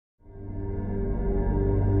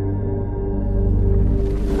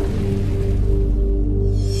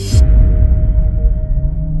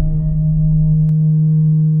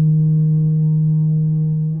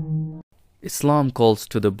Islam calls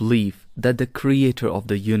to the belief that the creator of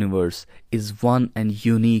the universe is one and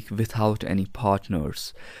unique without any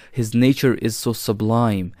partners. His nature is so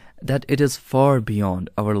sublime that it is far beyond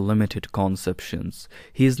our limited conceptions.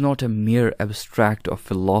 He is not a mere abstract of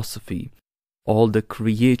philosophy. All the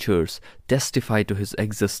creatures testify to his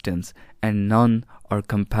existence, and none are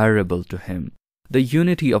comparable to him. The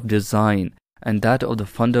unity of design and that of the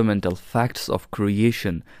fundamental facts of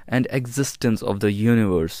creation and existence of the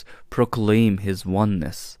universe proclaim his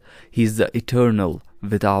oneness. He is the eternal,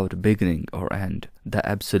 without beginning or end, the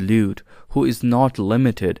absolute, who is not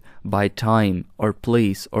limited by time or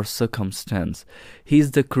place or circumstance. He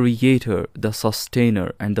is the creator, the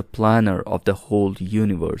sustainer, and the planner of the whole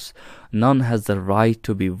universe. None has the right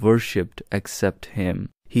to be worshipped except him.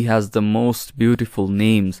 He has the most beautiful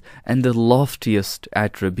names and the loftiest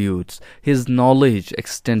attributes. His knowledge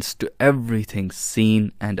extends to everything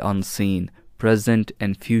seen and unseen, present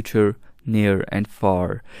and future, near and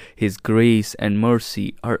far. His grace and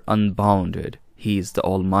mercy are unbounded. He is the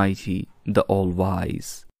Almighty, the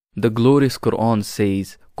All-Wise. The glorious Quran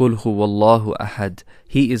says, "Qul huwallahu ahad."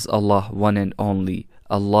 He is Allah, one and only,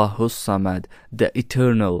 Allahus Samad, the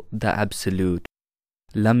Eternal, the Absolute.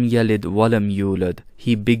 Lam yalid walam yulad.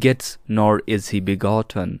 He begets nor is he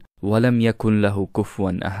begotten. Walam yakun lahu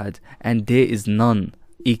kufuwan ahad. And there is none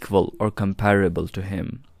equal or comparable to him.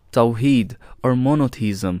 Tawheed or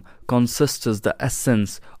monotheism consists the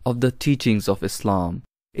essence of the teachings of Islam.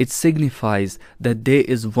 It signifies that there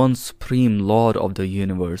is one supreme Lord of the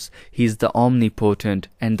universe. He is the omnipotent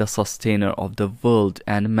and the sustainer of the world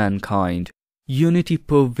and mankind. Unity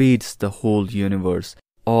pervades the whole universe.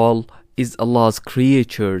 All is Allah's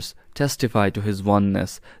creatures testify to his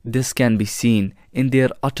oneness. This can be seen in their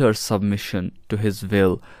utter submission to his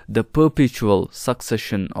will, the perpetual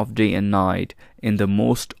succession of day and night in the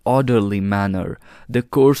most orderly manner, the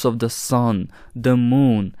course of the sun, the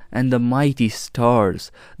moon, and the mighty stars,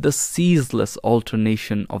 the ceaseless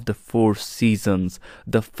alternation of the 4 seasons,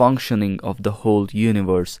 the functioning of the whole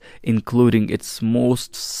universe, including its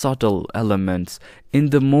most subtle elements, in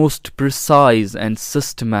the most precise and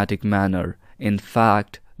systematic manner. In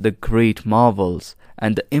fact, the great marvels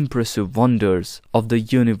and the impressive wonders of the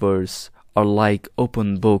universe are like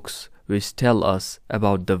open books which tell us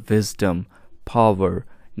about the wisdom, power,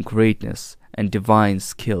 greatness, and divine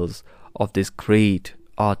skills of this great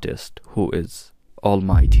artist who is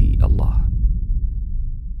Almighty Allah.